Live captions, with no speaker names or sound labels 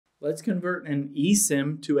Let's convert an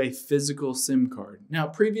eSIM to a physical SIM card. Now,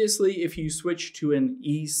 previously, if you switch to an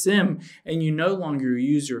eSIM and you no longer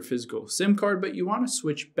use your physical SIM card, but you want to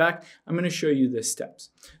switch back, I'm going to show you the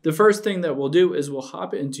steps. The first thing that we'll do is we'll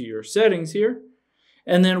hop into your settings here,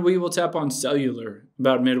 and then we will tap on cellular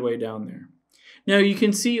about midway down there. Now you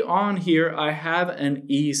can see on here, I have an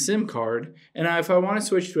eSIM card, and if I want to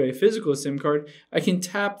switch to a physical SIM card, I can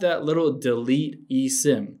tap that little delete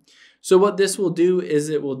eSIM. So what this will do is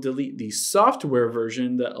it will delete the software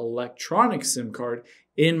version, the electronic SIM card,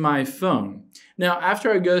 in my phone. Now,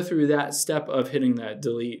 after I go through that step of hitting that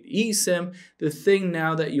delete eSIM, the thing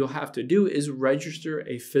now that you'll have to do is register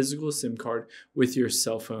a physical SIM card with your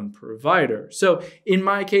cell phone provider. So in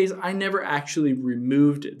my case, I never actually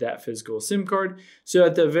removed that physical SIM card. So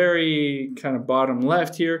at the very kind of bottom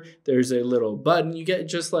left here, there's a little button. You get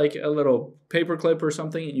just like a little paper clip or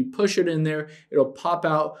something, and you push it in there, it'll pop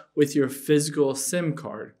out with your physical SIM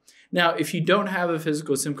card. Now, if you don't have a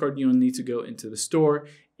physical SIM card, you'll need to go into the store,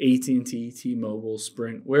 AT&T, T-Mobile,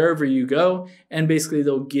 Sprint, wherever you go, and basically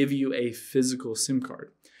they'll give you a physical SIM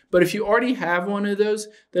card. But if you already have one of those,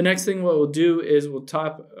 the next thing what we'll do is we'll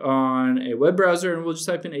tap on a web browser and we'll just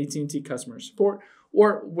type in AT&T customer support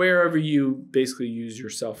or wherever you basically use your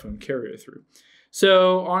cell phone carrier through.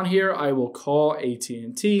 So on here, I will call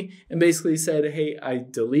AT&T and basically said, hey, I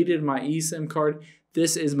deleted my eSIM card.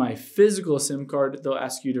 This is my physical SIM card. They'll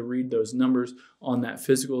ask you to read those numbers on that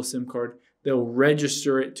physical SIM card. They'll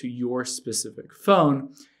register it to your specific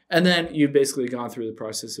phone. And then you've basically gone through the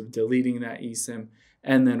process of deleting that eSIM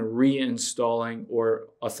and then reinstalling or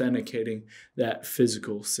authenticating that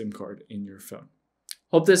physical SIM card in your phone.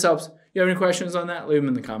 Hope this helps. If you have any questions on that, leave them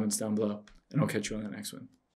in the comments down below, and I'll catch you on the next one.